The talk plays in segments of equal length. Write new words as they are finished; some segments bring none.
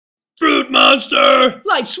Monster!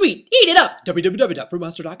 Life's sweet. Eat it up.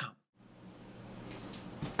 www.fruitmonster.com.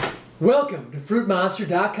 Welcome to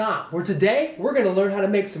FruitMonster.com, where today we're going to learn how to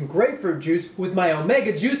make some grapefruit juice with my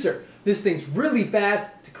Omega juicer. This thing's really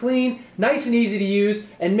fast to clean, nice and easy to use,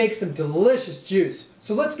 and makes some delicious juice.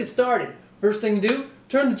 So let's get started. First thing to do,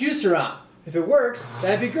 turn the juicer on. If it works,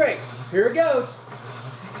 that'd be great. Here it goes.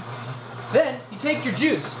 Then you take your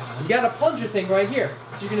juice. You got a plunger thing right here.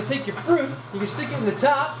 So you're going to take your fruit, you can stick it in the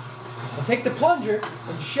top, and take the plunger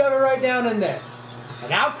and shove it right down in there.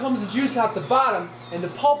 And out comes the juice out the bottom, and the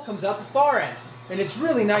pulp comes out the far end. And it's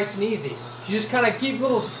really nice and easy. You just kind of keep a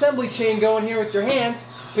little assembly chain going here with your hands,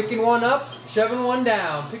 picking one up, shoving one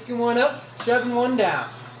down, picking one up, shoving one down.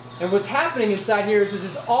 And what's happening inside here is there's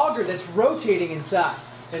this auger that's rotating inside.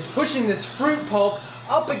 And it's pushing this fruit pulp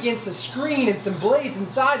up against a screen and some blades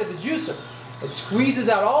inside of the juicer. It squeezes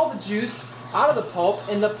out all the juice out of the pulp,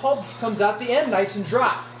 and the pulp comes out the end nice and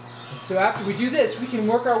dry. And so after we do this, we can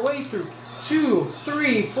work our way through 2,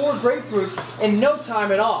 3, 4 grapefruit in no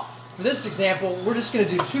time at all. For this example, we're just going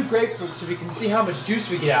to do 2 grapefruit so we can see how much juice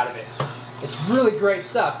we get out of it. It's really great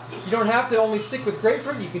stuff. You don't have to only stick with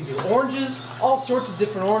grapefruit. You can do oranges, all sorts of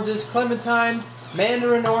different oranges, clementines,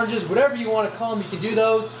 mandarin oranges, whatever you want to call them, you can do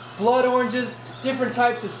those. Blood oranges, different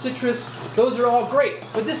types of citrus, those are all great.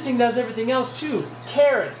 But this thing does everything else too.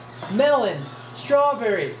 Carrots, melons,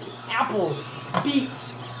 strawberries, apples,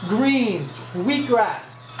 beets, greens,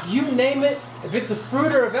 wheatgrass, you name it. If it's a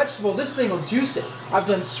fruit or a vegetable, this thing will juice it. I've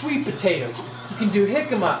done sweet potatoes. You can do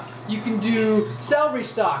jicama. You can do celery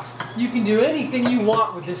stalks. You can do anything you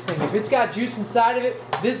want with this thing. If it's got juice inside of it,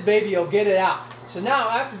 this baby will get it out. So now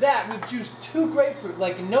after that, we've juiced 2 grapefruit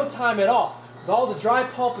like in no time at all, with all the dry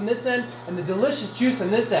pulp on this end and the delicious juice on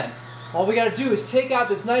this end. All we got to do is take out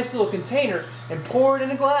this nice little container and pour it in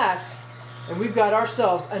a glass, and we've got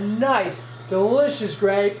ourselves a nice, delicious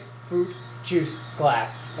grapefruit juice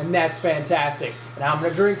glass. And that's fantastic. And I'm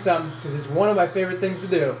going to drink some because it's one of my favorite things to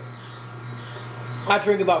do. I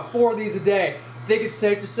drink about 4 of these a day. I think it's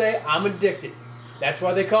safe to say I'm addicted. That's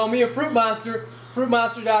why they call me a fruit monster.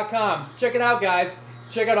 FruitMonster.com. Check it out, guys.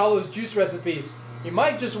 Check out all those juice recipes. You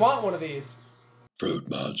might just want one of these. Fruit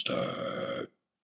Monster.